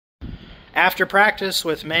After practice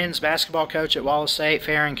with men's basketball coach at Wallace State,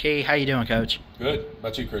 Faron Key. How you doing, Coach? Good. How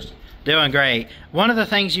about you, Christian? Doing great. One of the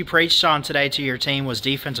things you preached on today to your team was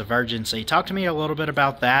defensive urgency. Talk to me a little bit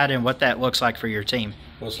about that and what that looks like for your team.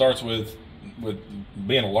 Well, it starts with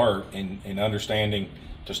being alert and understanding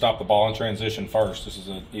to stop the ball in transition first. This is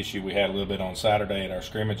an issue we had a little bit on Saturday at our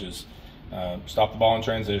scrimmages. Stop the ball in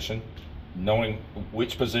transition, knowing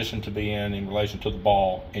which position to be in relation to the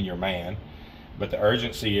ball and your man. But the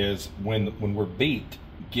urgency is when we're beat,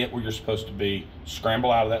 get where you're supposed to be,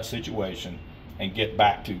 scramble out of that situation, and get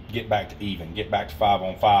back to even, get back to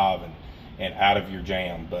 5-on-5 and out of your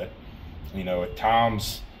jam. But at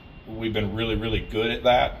times we've been really good at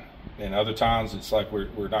that, and other times it's like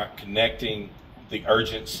we're not connecting the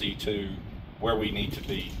urgency to where we need to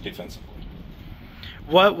be defensively.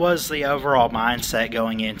 What was the overall mindset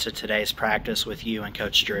going into today's practice with you and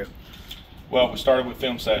Coach Drew? Well, we started with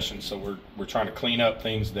film sessions, so we're trying to clean up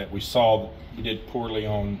things that we saw that we did poorly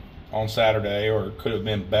on Saturday, or could have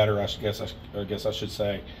been better. I guess I should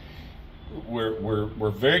say. We're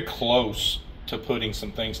very close to putting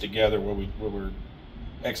some things together where we're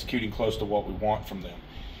executing close to what we want from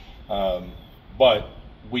them, but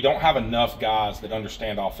we don't have enough guys that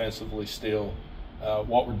understand offensively still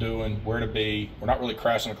what we're doing, where to be. We're not really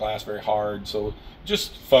crashing the glass very hard, so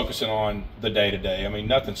just focusing on the day-to-day. I mean,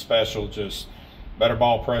 nothing special, just better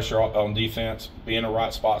ball pressure on defense, be in the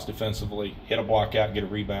right spots defensively, hit a block out, get a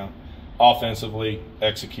rebound. Offensively,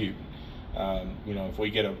 execute. If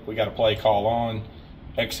we got a play call on,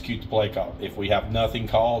 execute the play call. If we have nothing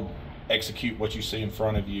called, execute what you see in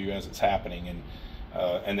front of you as it's happening,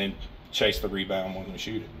 and then chase the rebound when we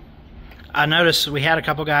shoot it. I noticed we had a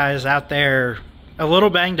couple guys out there a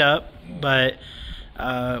little banged up, but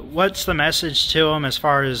what's the message to them as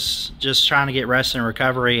far as just trying to get rest and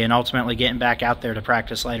recovery and ultimately getting back out there to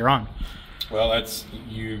practice later on? Well, it's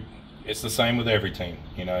the same with every team.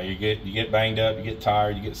 You get banged up, you get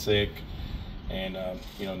tired, you get sick, and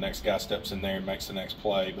next guy steps in there and makes the next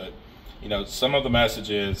play. But some of the message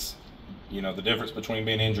is the difference between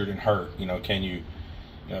being injured and hurt. Can you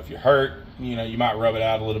if you're hurt, you might rub it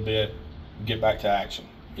out a little bit, get back to action.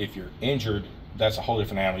 If you're injured, that's a whole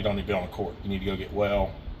different animal. You don't need to be on the court. You need to go get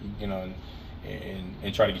well, and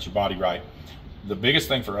try to get your body right. The biggest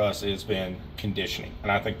thing for us has been conditioning,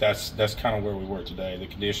 and I think that's kind of where we were today. The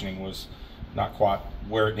conditioning was not quite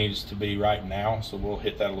where it needs to be right now, so we'll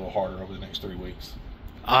hit that a little harder over the next 3 weeks.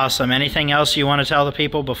 Awesome. Anything else you want to tell the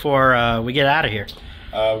people before we get out of here?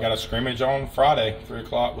 We got a scrimmage on Friday, 3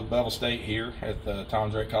 o'clock with Bevel State here at the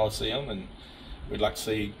Tom Drake Coliseum, and we'd like to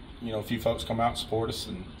see a few folks come out and support us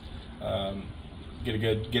and get a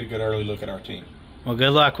good early look at our team. Well,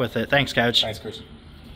 good luck with it. Thanks, Coach. Thanks, Christian.